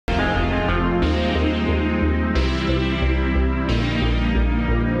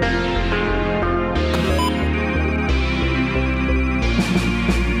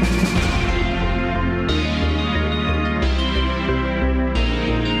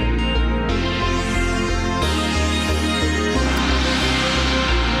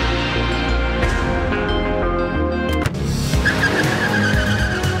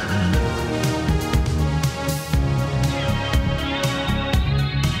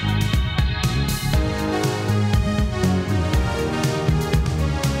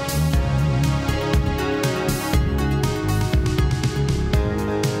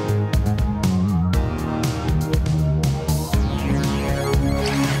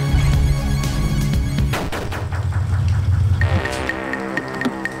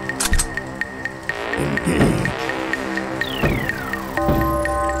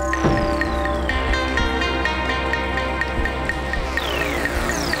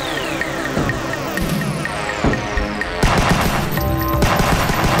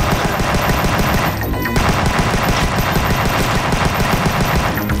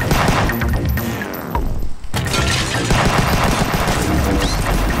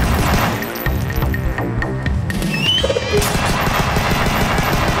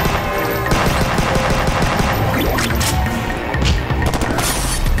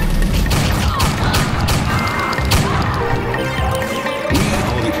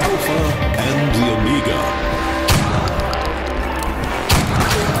Alpha and the Omega.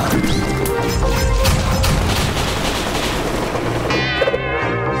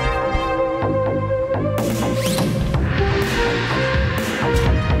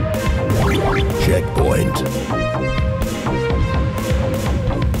 Checkpoint.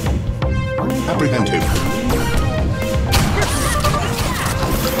 Apprehend him.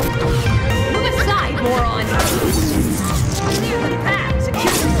 Move aside, moron! Clear the path!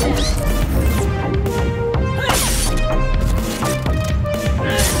 Secure this!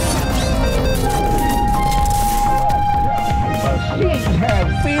 Machines have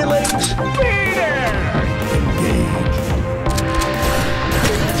feelings. Peter! Engage.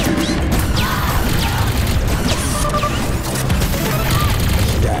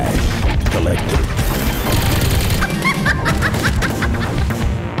 Stash collected.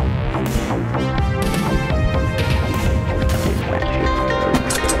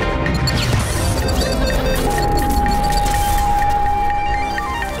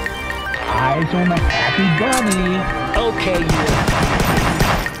 Eyes on the happy bunny. Okay,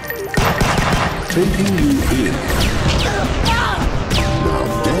 Taking you in. Now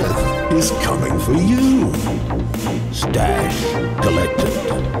death is coming for you. Stash collected.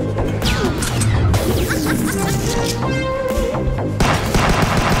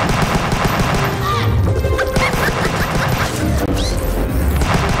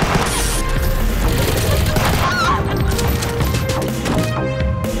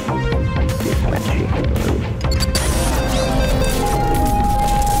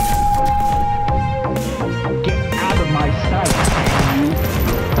 Get out of my sight, can you?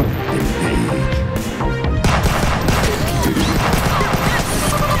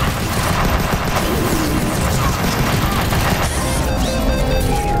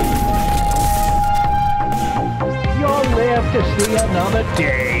 You'll live to see another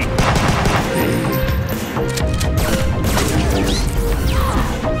day.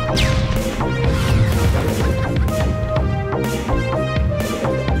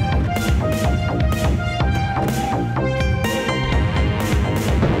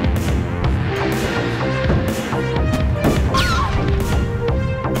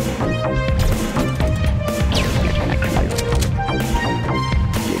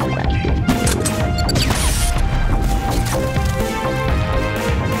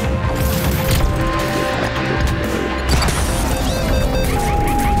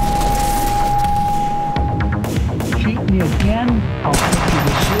 Cheat me again, I'll put you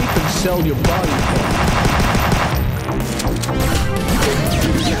to sleep and sell your body.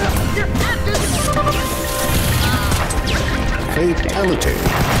 They're after the... Fatality.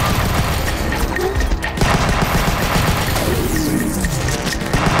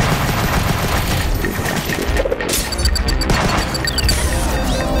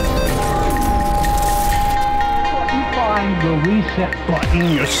 Find the reset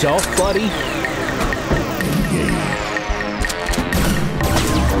button yourself, buddy.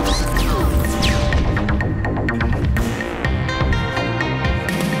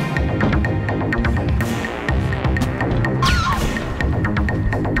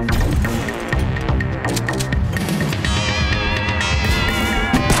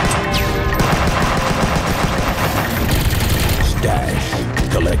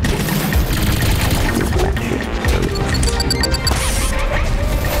 Stash collected.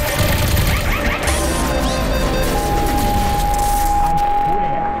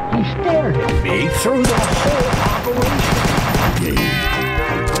 He stared at me through the whole operation.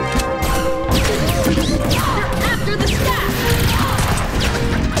 They're after the staff!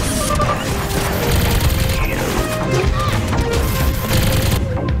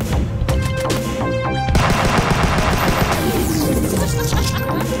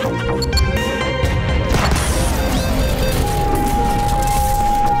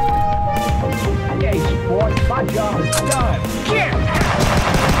 Hey, sport, my job is done. Get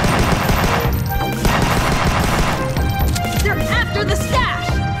They're after the stash!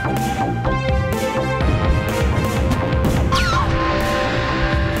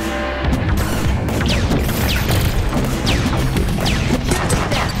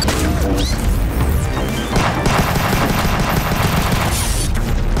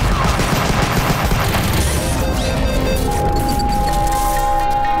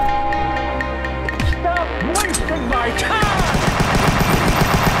 Stop wasting my time!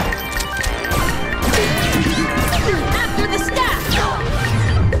 They're after the staff!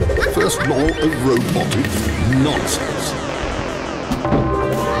 First law of robotics nonsense.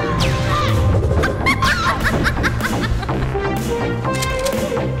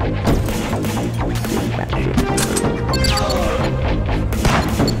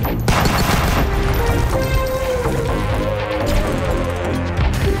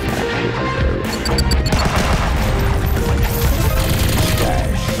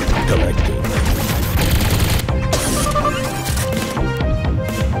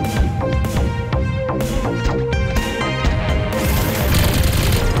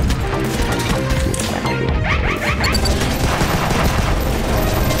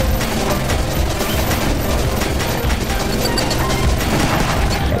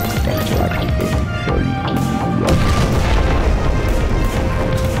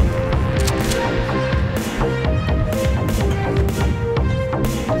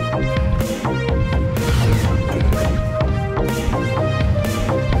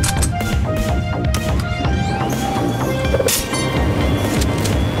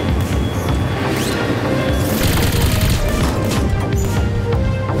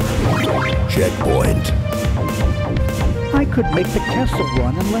 make the Kessel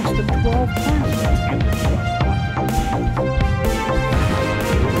Run in less than 12 passes.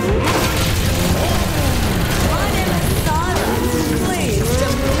 My name is Sara. Pleased to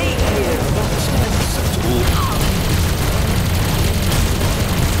meet you.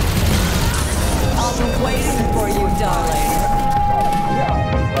 I'll be waiting for you, darling.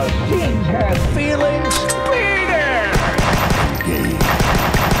 Machines have feelings. Speeder!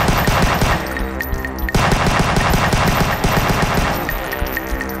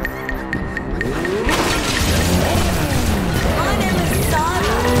 My name is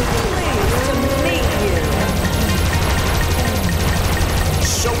Sara. Pleased to meet you.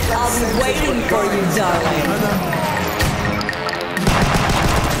 I'll be waiting for you, darling.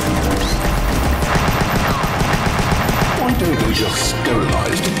 Why don't they just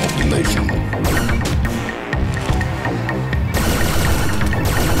sterilize the population?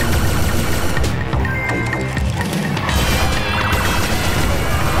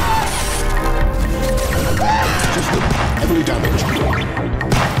 System heavily damaged.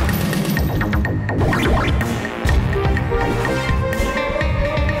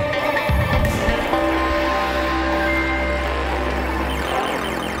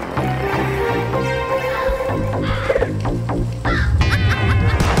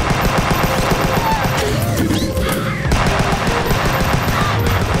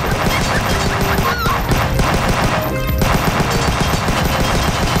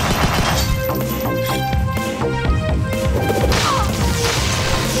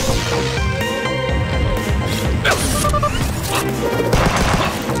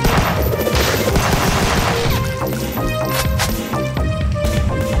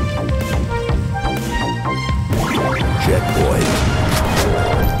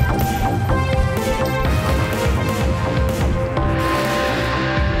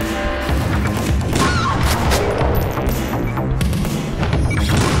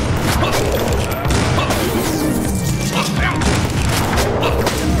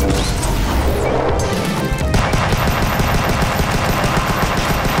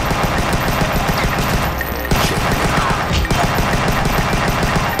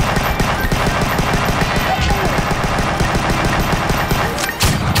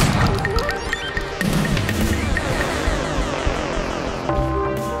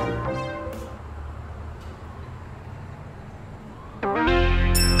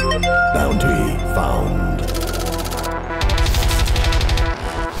 Bounty found.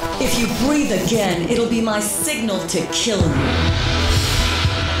 If you breathe again, it'll be my signal to kill you.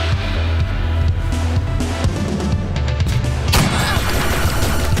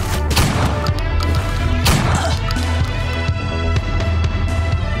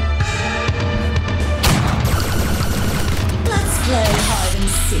 Let's play hide and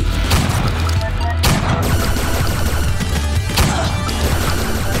seek.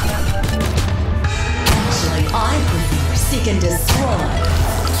 Actually, I prefer seek and destroy.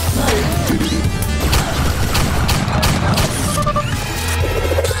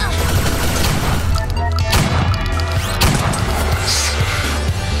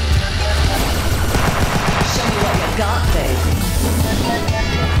 Show me what you got, baby.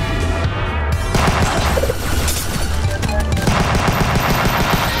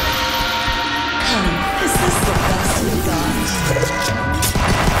 Honey, is this the best we got?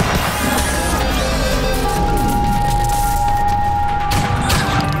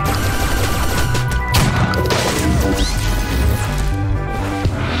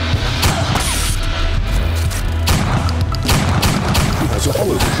 Has a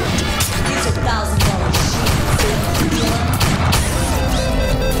hollow projector. These are $1,000 sheets.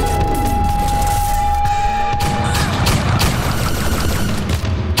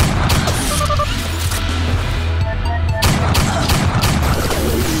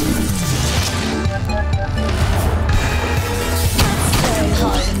 Let's play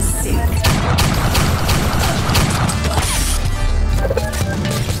hide and seek.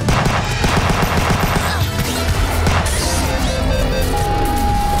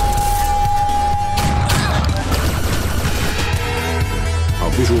 Our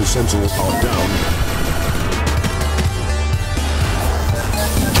visual sensors are down.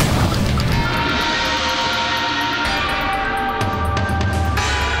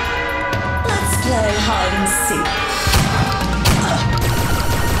 Let's play hide and seek.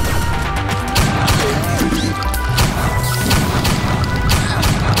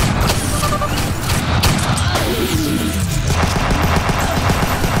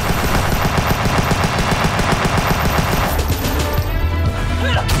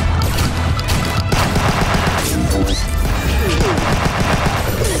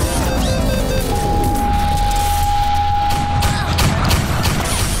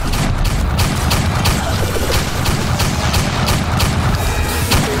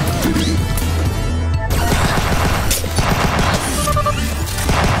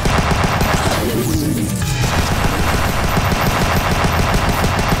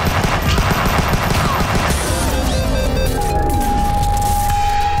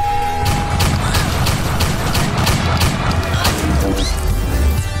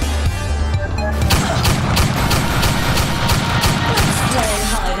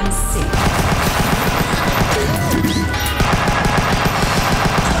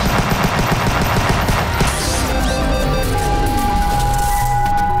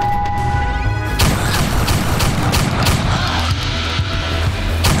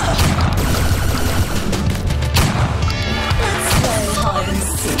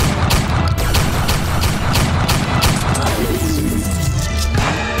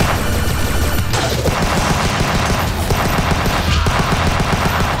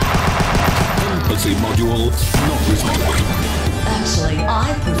 Fantasy module not responding. Actually,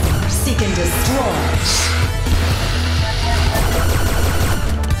 I prefer seek and destroy.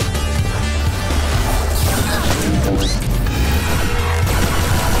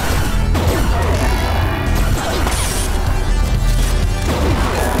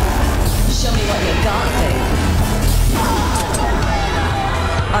 Show me what you got, baby.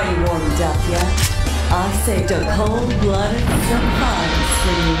 Are you warmed up yet? I saved a cold-blooded surprise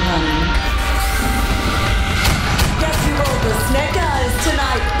for you, honey. Guess you rolled the snake eyes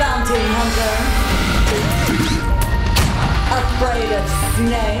tonight, bounty hunter. Afraid of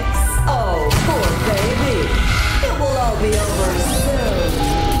snakes? Oh, poor baby. It will all be over soon.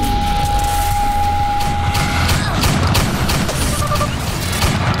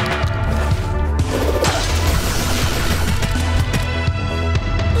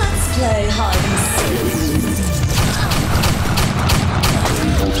 Let's play hide and seek.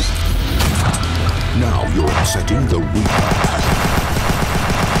 Now you're upsetting the Reaper.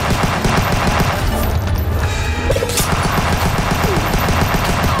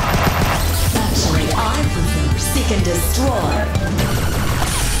 Actually, I prefer seek and destroy.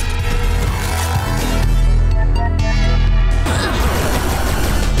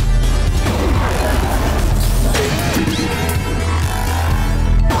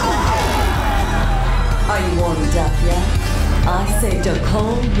 Are you warmed up yet? I saved a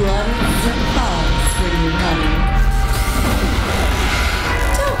cold-blooded surprise for you, honey.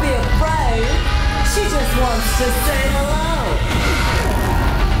 Don't be afraid. She just wants to say hello.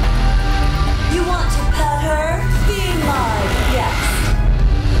 You want to pet her? Be my guest.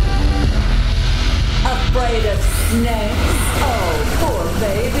 Afraid of snakes? Oh, poor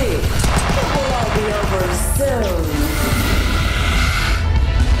baby. It will all be over soon.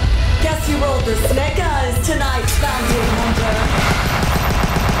 Guess you rolled the snake eyes tonight, bounty hunter.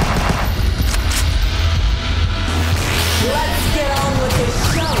 Let's get on with the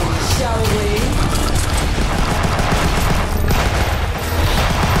show, shall we?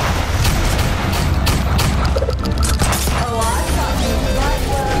 Oh, I got you right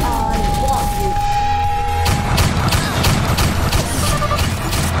where I want you.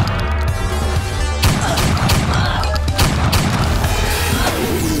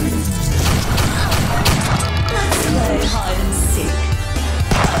 Let's play hide and seek.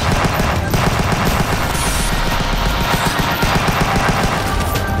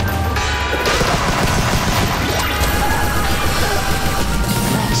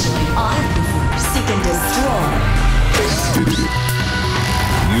 Actually, I prefer seek and destroy.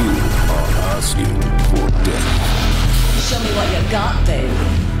 You are asking for death. Show me what you got, baby.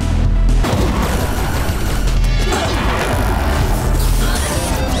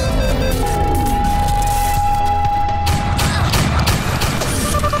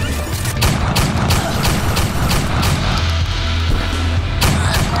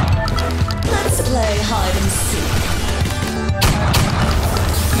 Let's play hide and seek.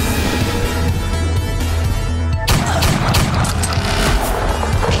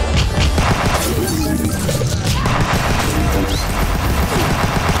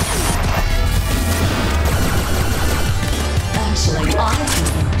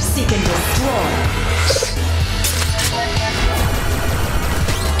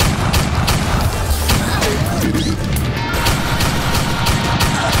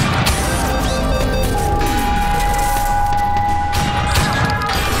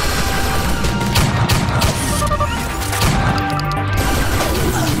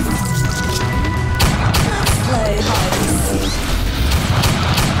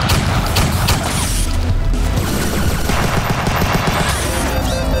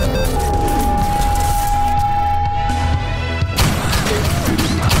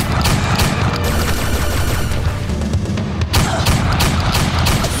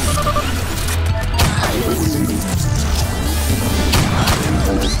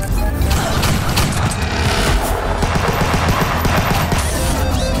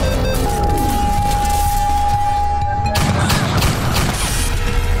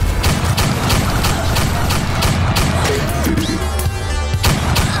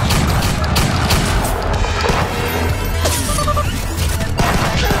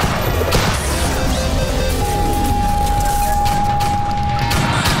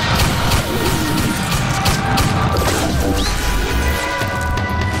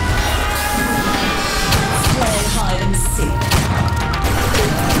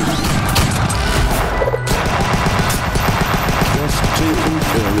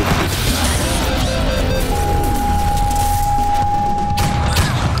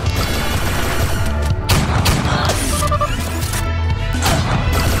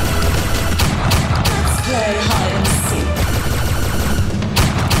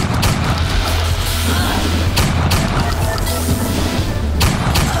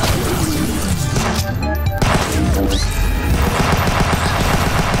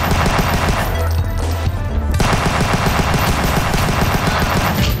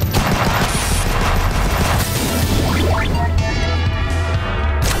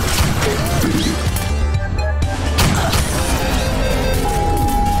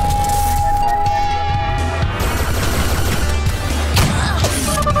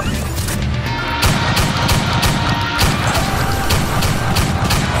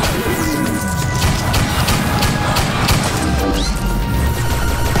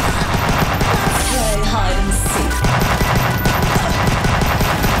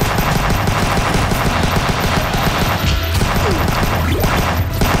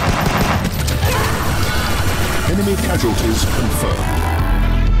 is confirmed.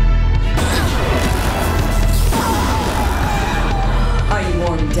 Are you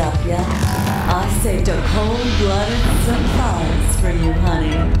warmed up yet? I saved a cold-blooded surprise for you,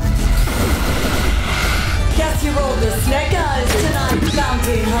 honey. Guess you rolled the snake eyes tonight,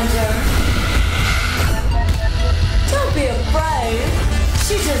 bounty hunter. Don't be afraid.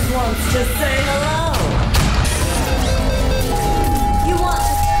 She just wants to say hello. You want to...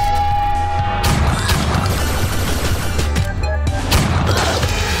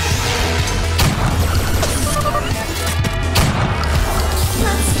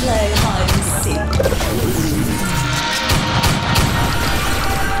 Let's play hide and seek.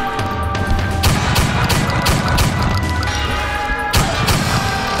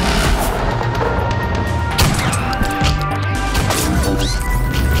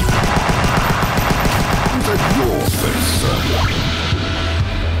 At your face, sir.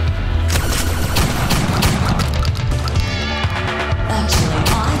 Actually,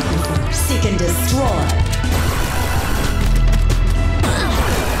 I prefer seek and destroy.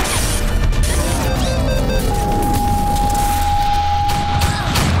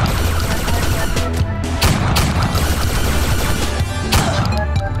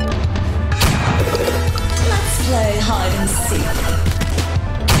 Let's play hide and seek.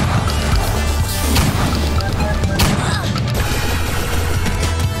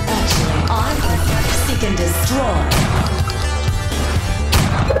 Actually, I prefer seek and destroy.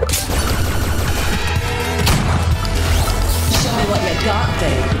 Show me what you got,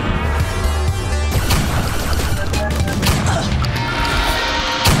 baby.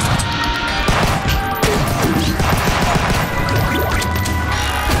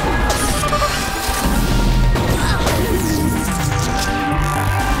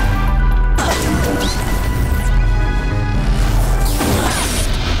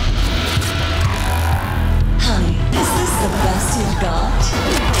 Honey, is this the best you've got?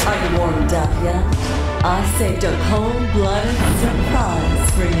 Are you warmed up yet? I saved a cold-blooded surprise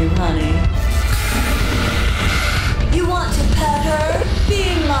for you, honey. You want to pet her? Be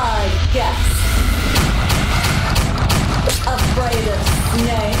my guest. Afraid of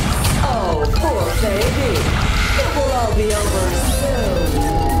snakes? Oh, poor baby. It will all be over soon.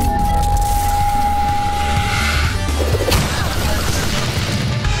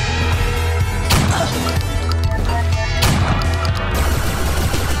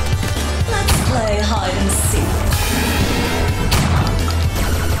 Let's play hide and seek.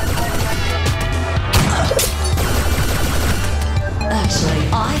 Actually,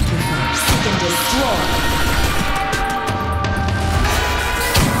 I prefer seek and destroy.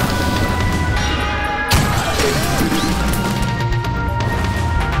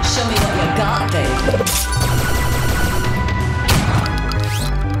 Show me what you got, baby.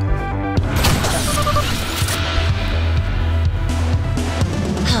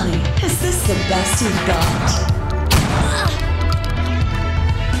 Honey, is this the best you've got?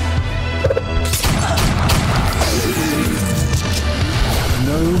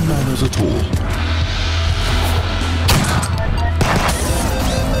 No manners at all.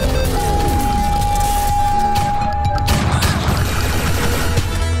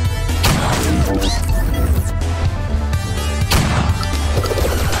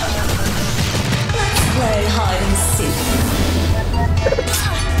 Let's play hide and seek.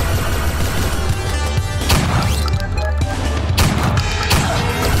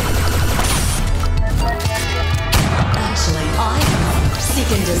 Actually, I prefer seek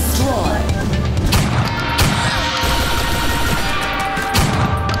and destroy.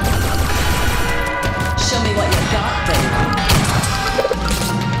 Show me what you got, baby.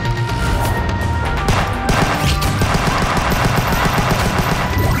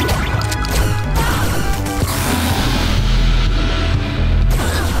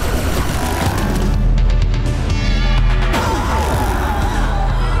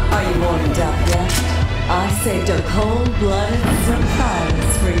 Are you warmed up yet? I saved a cold-blooded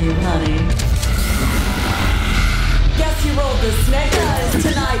surprise for you, honey. Guess you rolled the snake eyes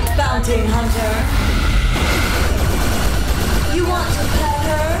tonight, bounty hunter. You want to pet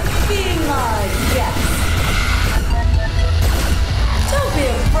her? Be my guest. Don't be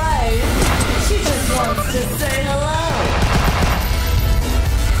afraid. She just wants to say hello.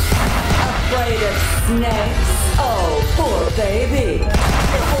 Afraid of snakes? Oh, poor baby.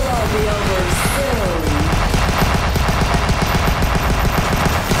 It will all be over soon.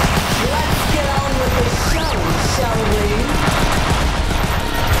 Let's get on with the show, shall we?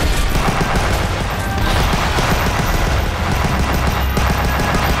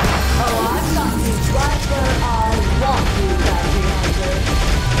 Oh, I've got you right where I want you, bounty hunter.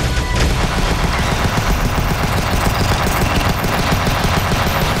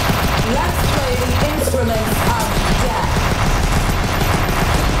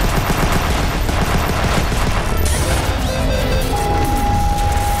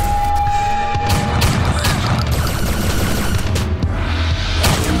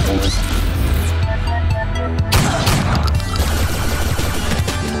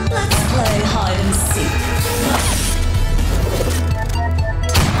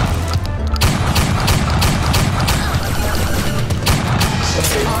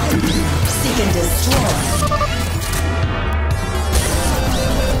 and destroy.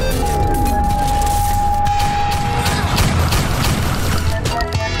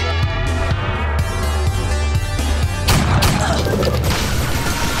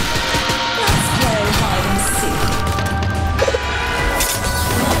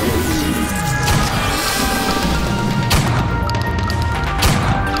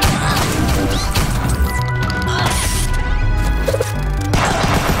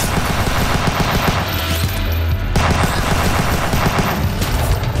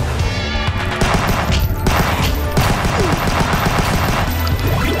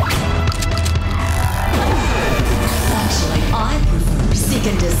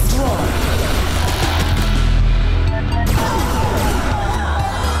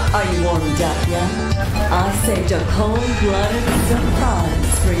 Are you warmed up yet? I saved a cold-blooded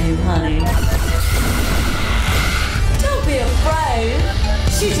surprise for you, honey. Don't be afraid.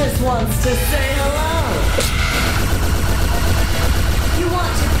 She just wants to say hello. You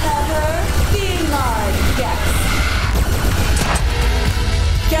want to pet her? Be my guest.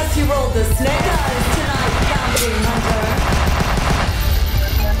 Guess you rolled the snake eyes tonight, bounty hunter.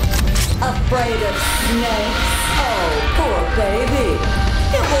 Afraid of snakes? Oh, poor baby.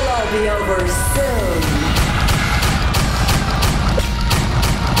 It will all be over soon.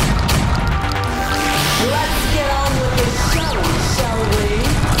 Let's get on with the show, shall we?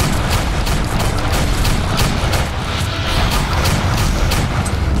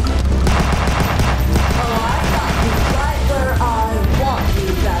 Oh, I got you right where I want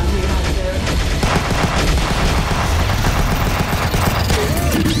you, bounty hunter.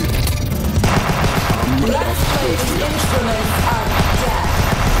 Let's play the instruments of death.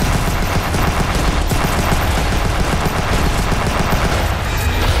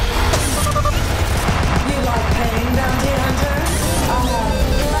 You like pain, bounty hunter? I have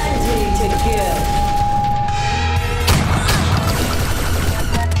plenty to give.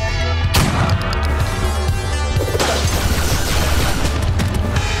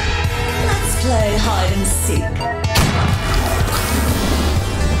 Let's play hide and seek.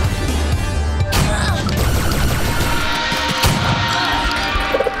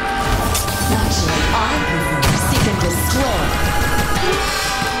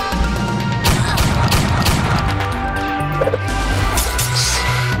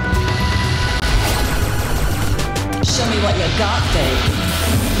 Show me what you got, baby.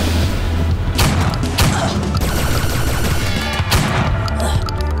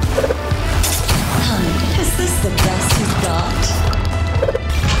 Honey, is this the best you've got?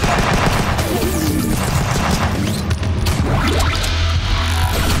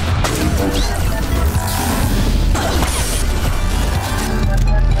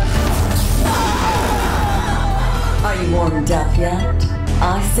 Are you warmed up yet?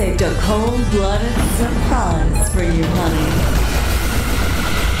 I saved a cold-blooded surprise for you, honey.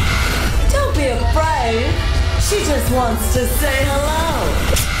 Don't be afraid. She just wants to say hello.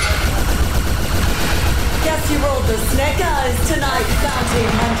 Guess you rolled the snake eyes tonight, bounty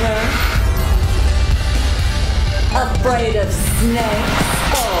hunter. Afraid of snakes?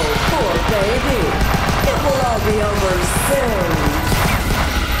 Oh, poor baby. It will all be over soon.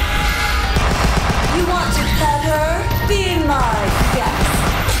 You want to pet her? Be my guest.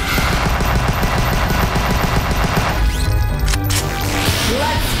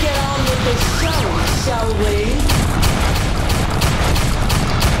 Let's get on with the show, shall we?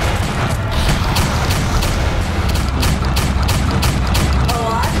 Oh,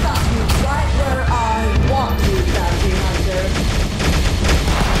 I've got you right where I want you, bounty hunter.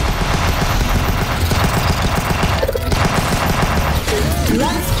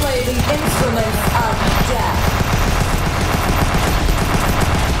 Let's play the instruments of death.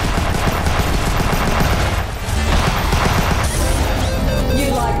 You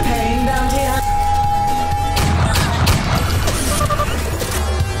like pain, bounty hunter?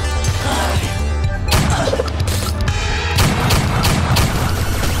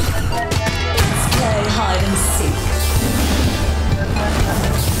 Let's play hide and seek.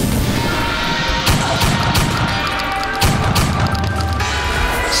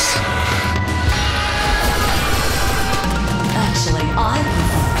 Actually, I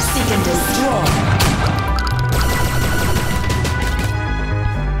prefer seek and destroy.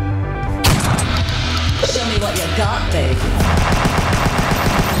 Show me what you got, baby.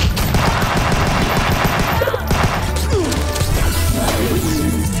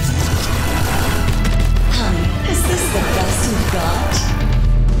 Honey, is this the best you've got?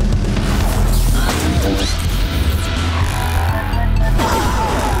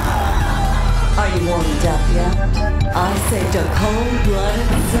 Are you warmed up yet? I saved a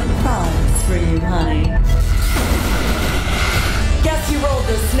cold-blooded surprise for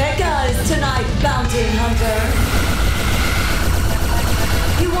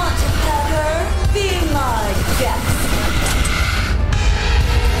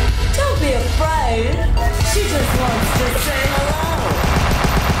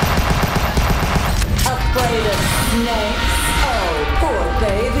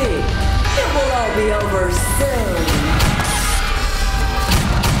all be over soon.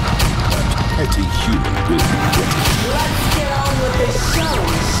 Petty human will be punished. Let's get on with the show,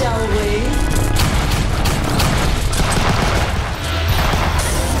 shall we?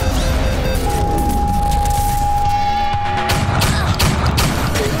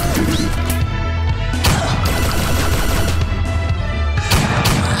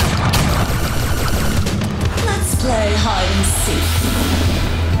 Let's play hide and seek.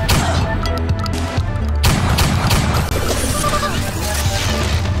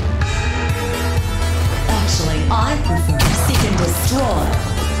 Actually, I prefer seek and destroy.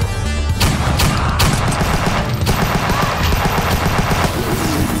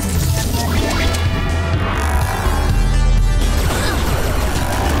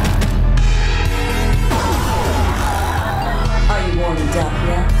 Are you warmed up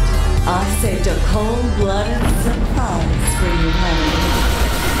yet? I saved a cold-blooded surprise for you, honey.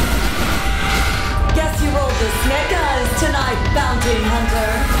 Guess you rolled the snake eyes tonight, bounty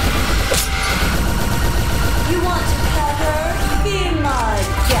hunter. You want to pet her? Be my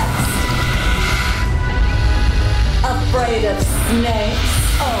guest. Afraid of snakes?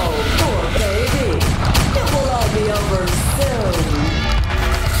 Oh, poor baby. It will all be over soon.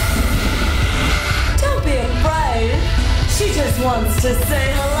 Don't be afraid. She just wants to say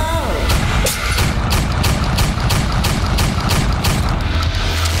hello.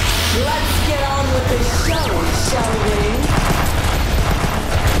 Let's get on with the show, shall we?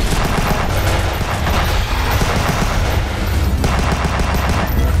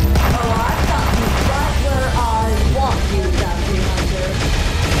 Oh, I've got you right where I want you, bounty hunter.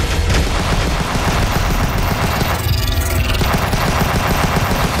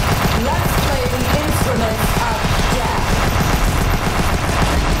 Let's play the instruments of death.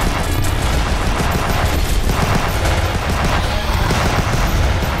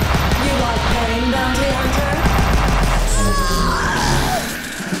 You like pain, bounty hunter?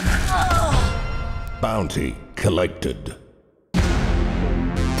 Bounty collected.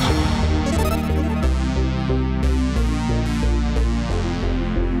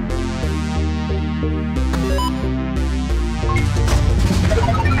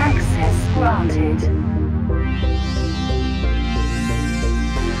 Access granted.